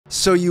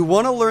So you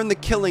want to learn the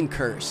killing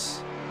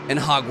curse in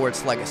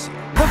Hogwarts Legacy.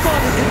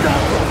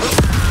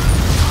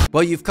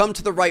 Well, you've come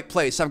to the right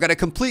place. I've got a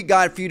complete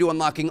guide for you to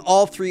unlocking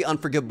all 3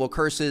 unforgivable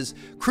curses: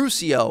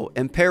 Crucio,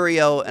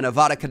 Imperio, and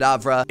Avada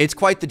Kedavra. It's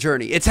quite the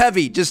journey. It's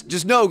heavy.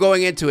 Just know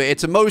going into it.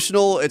 It's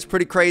emotional. It's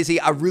pretty crazy.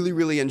 I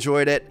really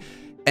enjoyed it.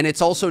 And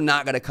it's also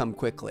not going to come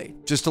quickly.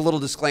 Just a little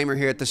disclaimer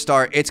here at the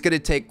start. It's going to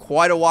take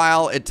quite a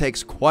while. It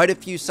takes quite a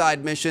few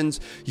side missions.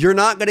 You're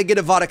not going to get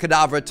Avada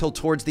Kedavra till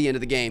towards the end of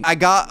the game. I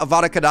got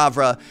Avada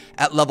Kedavra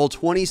at level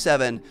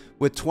 27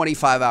 with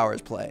 25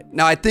 hours played.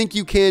 Now, I think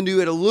you can do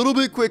it a little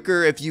bit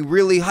quicker if you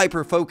really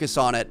hyper focus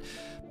on it.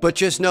 But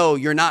just know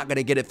you're not going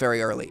to get it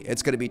very early.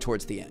 It's going to be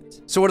towards the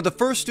end. So one of the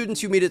first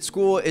students you meet at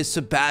school is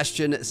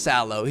Sebastian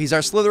Sallow. He's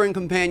our Slytherin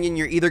companion.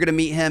 You're either going to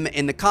meet him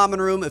in the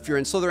common room if you're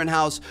in Slytherin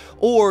house,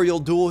 or you'll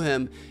duel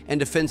him in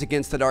Defense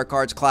Against the Dark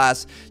Arts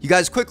class. You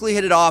guys quickly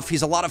hit it off.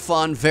 He's a lot of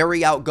fun,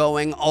 very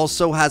outgoing,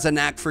 also has a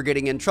knack for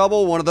getting in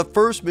trouble. One of the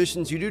first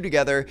missions you do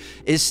together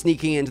is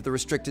sneaking into the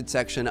restricted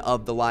section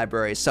of the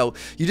library. So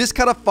you just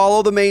kind of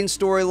follow the main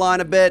storyline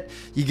a bit.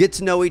 You get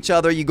to know each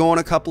other. You go on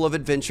a couple of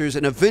adventures,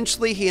 and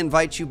eventually he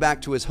invites you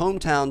back to his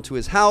hometown, to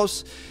his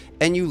house,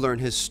 and you learn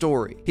his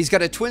story. He's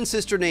got a twin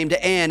sister named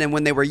Anne, and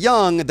when they were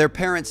young, their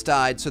parents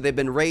died, so they've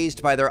been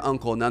raised by their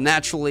uncle. Now,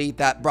 naturally,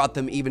 that brought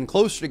them even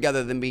closer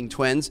together than being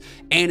twins.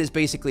 Anne is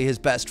basically his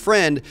best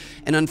friend,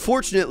 and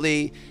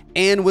unfortunately,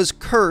 Anne was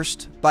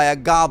cursed by a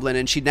goblin,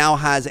 and she now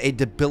has a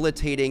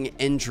debilitating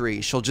injury.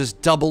 She'll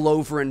just double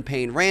over in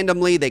pain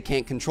randomly. They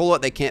can't control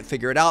it. They can't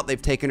figure it out. They've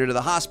taken her to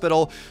the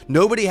hospital.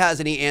 Nobody has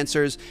any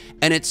answers,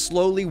 and it's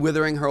slowly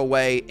withering her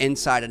away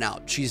inside and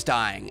out. She's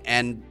dying,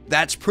 and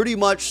that's pretty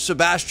much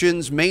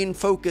Sebastian's main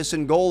focus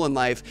and goal in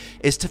life,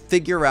 is to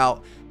figure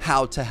out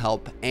how to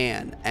help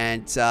Anne.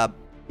 And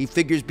he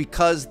figures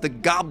because the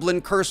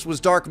goblin curse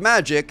was dark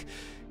magic,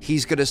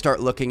 he's going to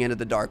start looking into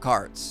the dark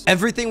arts.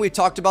 Everything we've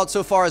talked about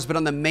so far has been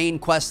on the main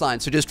quest line,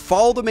 so just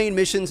follow the main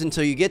missions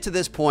until you get to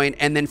this point,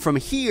 and then from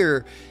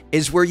here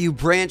is where you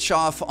branch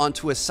off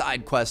onto a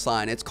side quest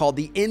line. It's called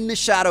the In the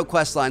Shadow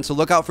quest line, so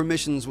look out for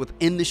missions with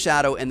In the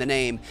Shadow in the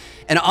name.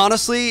 And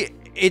honestly,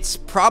 it's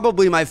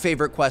probably my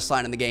favorite quest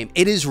line in the game.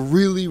 It is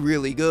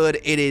really good.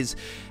 It is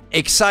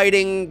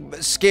exciting,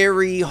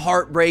 scary,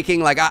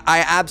 heartbreaking. Like,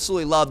 I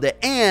absolutely loved it.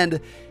 And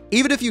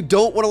even if you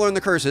don't want to learn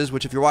the curses,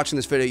 which if you're watching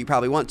this video, you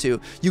probably want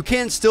to, you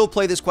can still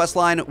play this quest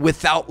line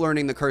without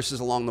learning the curses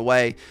along the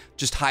way.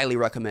 Just highly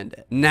recommend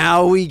it.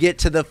 Now we get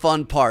to the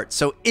fun part.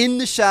 So In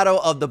the Shadow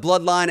of the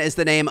Bloodline is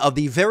the name of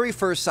the very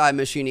first side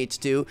mission you need to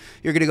do.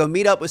 You're going to go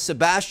meet up with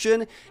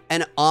Sebastian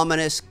and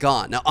Ominous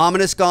Gaunt. Now,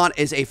 Ominous Gaunt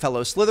is a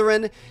fellow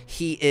Slytherin.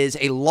 He is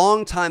a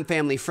longtime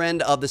family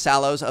friend of the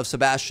Sallows, of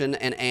Sebastian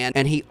and Anne,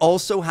 and he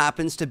also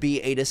happens to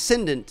be a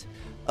descendant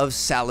of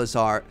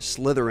Salazar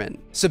Slytherin.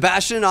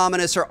 Sebastian and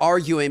Ominous are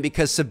arguing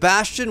because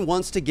Sebastian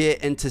wants to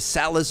get into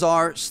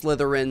Salazar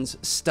Slytherin's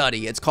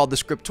study. It's called the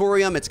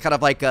Scriptorium. It's kind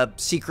of like a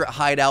secret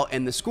hideout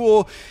in the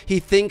school. He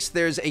thinks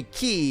there's a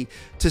key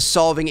to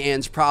solving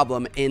Anne's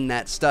problem in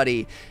that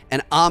study,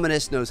 and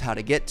Ominous knows how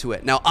to get to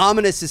it. Now,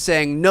 Ominous is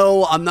saying,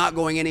 no, I'm not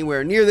going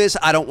anywhere near this.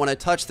 I don't want to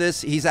touch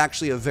this. He's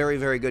actually a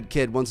very good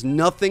kid, wants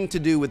nothing to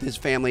do with his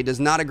family, does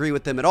not agree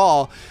with them at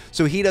all,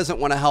 so he doesn't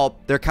want to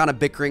help. They're kind of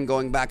bickering,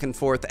 going back and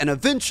forth, and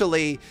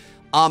eventually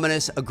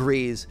Ominous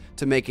agrees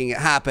to making it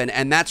happen,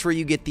 and that's where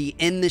you get the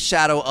In the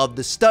Shadow of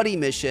the Study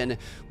mission,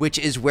 which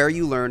is where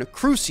you learn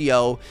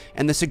Crucio,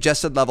 and the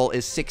suggested level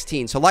is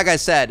 16. So like I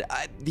said,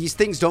 these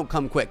things don't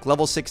come quick.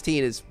 Level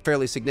 16 is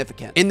fairly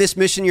significant. In this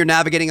mission, you're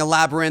navigating a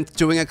labyrinth,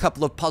 doing a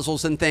couple of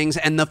puzzles and things,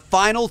 and the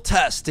final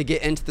test to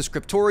get into the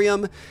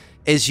Scriptorium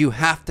is you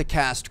have to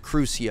cast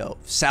Crucio.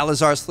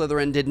 Salazar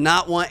Slytherin did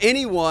not want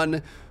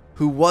anyone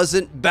who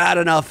wasn't bad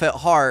enough at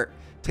heart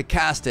to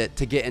cast it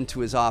to get into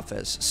his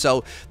office.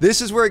 So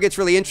this is where it gets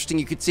really interesting.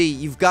 You can see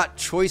you've got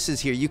choices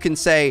here. You can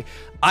say,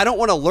 I don't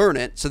want to learn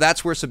it, so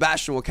that's where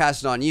Sebastian will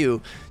cast it on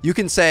you. You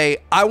can say,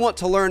 I want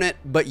to learn it,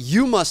 but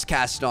you must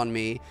cast it on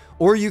me.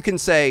 Or you can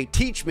say,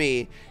 teach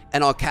me,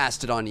 and I'll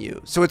cast it on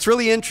you. So it's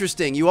really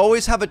interesting. You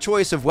always have a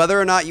choice of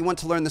whether or not you want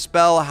to learn the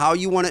spell, how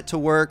you want it to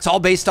work. It's all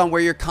based on where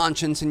your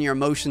conscience and your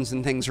emotions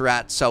and things are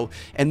at. So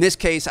in this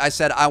case, I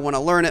said, I want to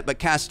learn it, but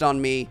cast it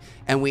on me,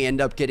 and we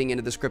end up getting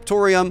into the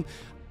Scriptorium.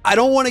 I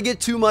don't want to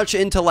get too much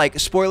into like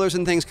spoilers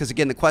and things because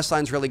again, the quest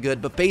line's really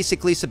good, but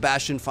basically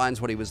Sebastian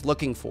finds what he was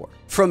looking for.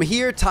 From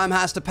here, time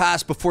has to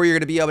pass before you're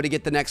going to be able to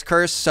get the next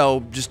curse,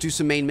 so just do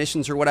some main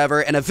missions or whatever,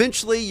 and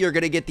eventually you're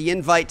going to get the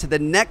invite to the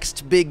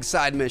next big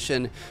side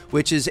mission,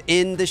 which is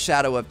In the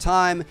Shadow of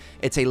Time.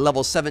 It's a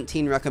level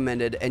 17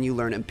 recommended, and you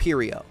learn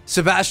Imperio.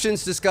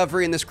 Sebastian's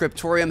discovery in the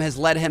Scriptorium has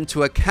led him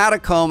to a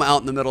catacomb out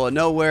in the middle of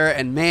nowhere,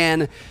 and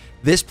man,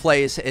 this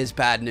place is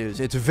bad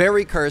news. It's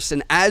very cursed,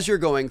 and as you're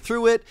going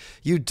through it,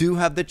 you do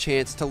have the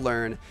chance to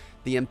learn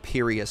the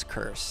Imperious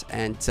Curse.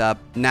 And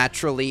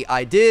naturally,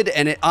 I did,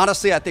 and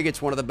honestly, I think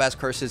it's one of the best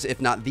curses,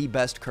 if not the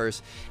best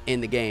curse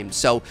in the game.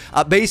 So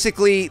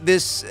basically,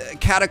 this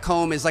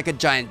catacomb is like a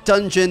giant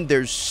dungeon.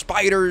 There's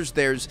spiders,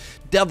 there's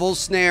devil's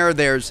snare,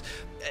 there's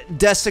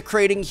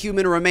desecrating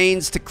human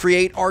remains to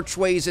create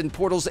archways and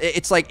portals.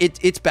 It's like,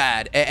 it's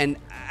bad. And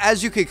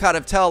as you can kind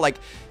of tell, like,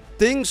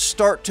 things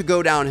start to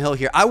go downhill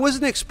here. I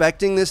wasn't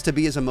expecting this to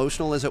be as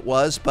emotional as it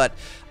was, but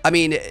I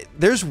mean,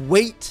 there's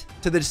weight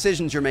to the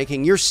decisions you're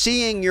making. You're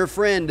seeing your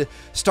friend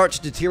start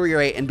to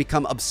deteriorate and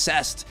become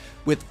obsessed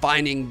with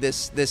finding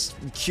this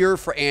cure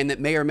for Anne that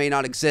may or may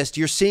not exist.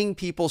 You're seeing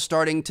people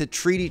starting to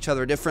treat each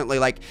other differently.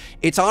 Like,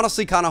 it's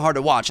honestly kind of hard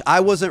to watch.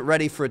 I wasn't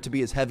ready for it to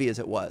be as heavy as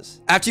it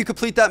was. After you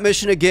complete that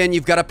mission again,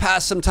 you've got to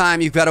pass some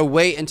time. You've got to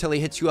wait until he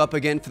hits you up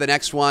again for the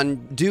next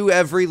one. Do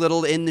every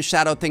little in the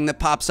shadow thing that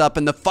pops up.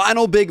 And the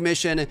final big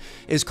mission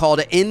is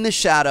called In the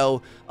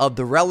Shadow of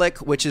the Relic,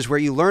 which is where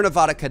you learn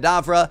Avada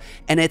Kedavra,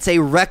 and it's a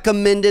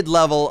recommended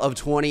level of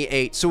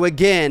 28. So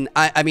again,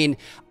 I mean,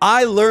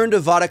 I learned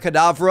Avada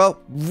Kedavra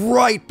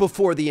right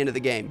before the end of the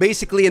game.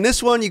 Basically, in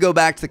this one, you go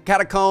back to the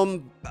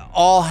catacomb,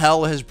 all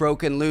hell has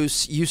broken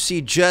loose. You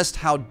see just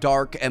how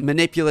dark and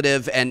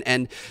manipulative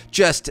and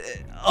just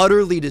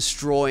utterly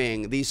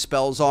destroying these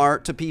spells are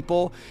to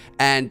people.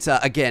 And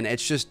again,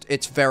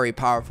 it's very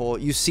powerful.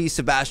 You see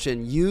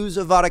Sebastian use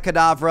Avada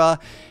Kedavra.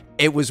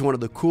 It was one of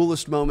the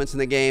coolest moments in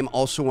the game,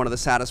 also one of the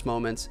saddest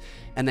moments.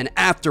 And then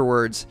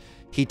afterwards,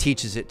 he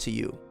teaches it to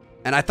you.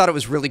 And I thought it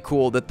was really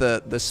cool that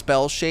the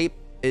spell shape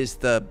is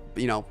the,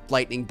 you know,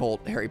 lightning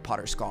bolt Harry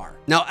Potter scar.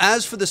 Now,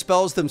 as for the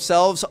spells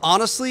themselves,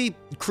 honestly,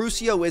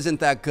 Crucio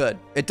isn't that good.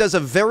 It does a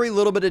very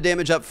little bit of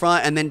damage up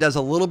front and then does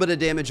a little bit of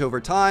damage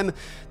over time.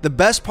 The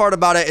best part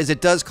about it is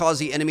it does cause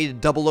the enemy to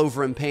double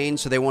over in pain,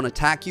 so they won't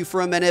attack you for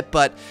a minute,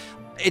 but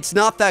it's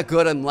not that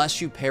good unless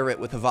you pair it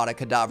with Avada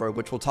Kedavra,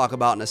 which we'll talk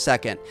about in a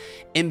second.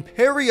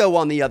 Imperio,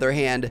 on the other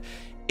hand,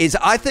 is,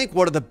 I think,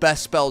 one of the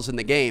best spells in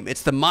the game.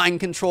 It's the mind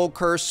control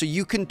curse, so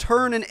you can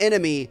turn an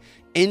enemy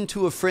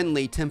into a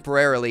friendly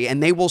temporarily,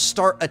 and they will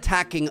start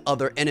attacking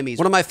other enemies.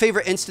 One of my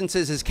favorite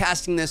instances is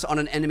casting this on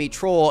an enemy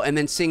troll and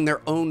then seeing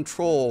their own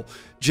troll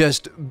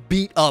just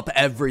beat up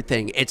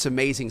everything. It's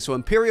amazing. So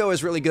Imperio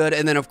is really good,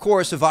 and then of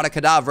course Avada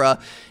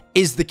Kedavra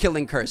is the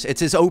killing curse.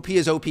 It's as OP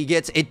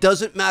gets. It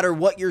doesn't matter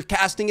what you're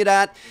casting it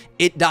at,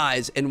 it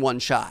dies in one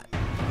shot.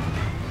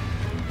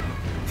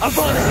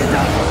 Avada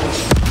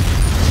Kedavra!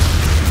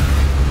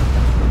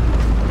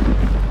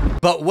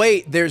 But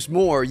wait, there's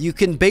more. You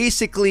can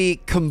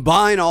basically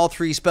combine all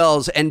three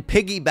spells and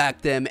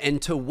piggyback them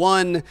into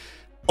one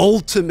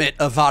ultimate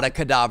Avada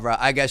Kedavra,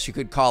 I guess you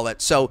could call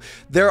it. So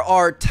there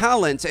are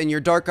talents in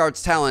your Dark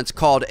Arts talents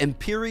called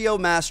Imperio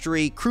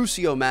Mastery,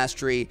 Crucio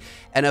Mastery,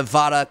 and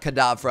Avada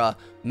Kedavra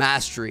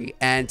Mastery.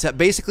 And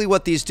basically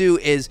what these do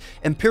is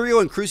Imperio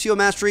and Crucio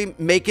Mastery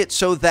make it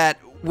so that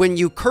when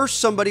you curse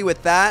somebody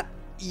with that,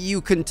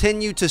 you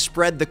continue to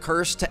spread the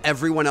curse to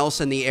everyone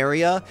else in the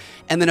area.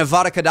 And then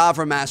Avada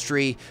Kedavra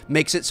Mastery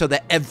makes it so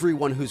that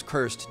everyone who's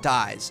cursed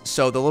dies.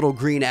 So the little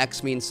green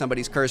X means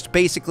somebody's cursed.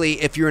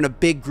 Basically, if you're in a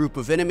big group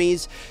of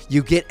enemies,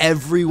 you get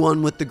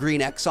everyone with the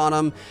green X on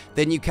them.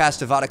 Then you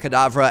cast Avada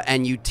Kedavra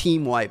and you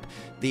team wipe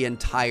the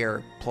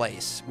entire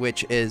place,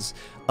 which is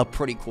a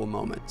pretty cool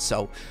moment.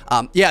 So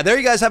yeah, there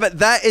you guys have it.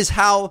 That is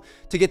how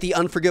to get the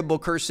Unforgivable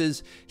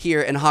Curses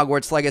here in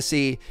Hogwarts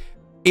Legacy.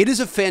 It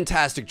is a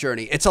fantastic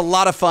journey. It's a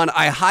lot of fun.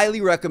 I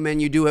highly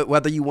recommend you do it,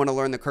 whether you want to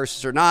learn the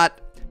curses or not.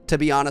 To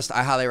be honest,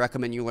 I highly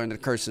recommend you learn the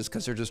curses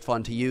because they're just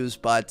fun to use.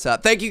 But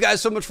thank you guys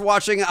so much for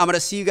watching. I'm going to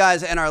see you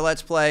guys in our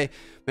Let's Play.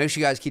 Make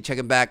sure you guys keep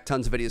checking back.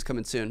 Tons of videos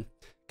coming soon.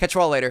 Catch you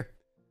all later.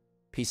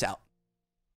 Peace out.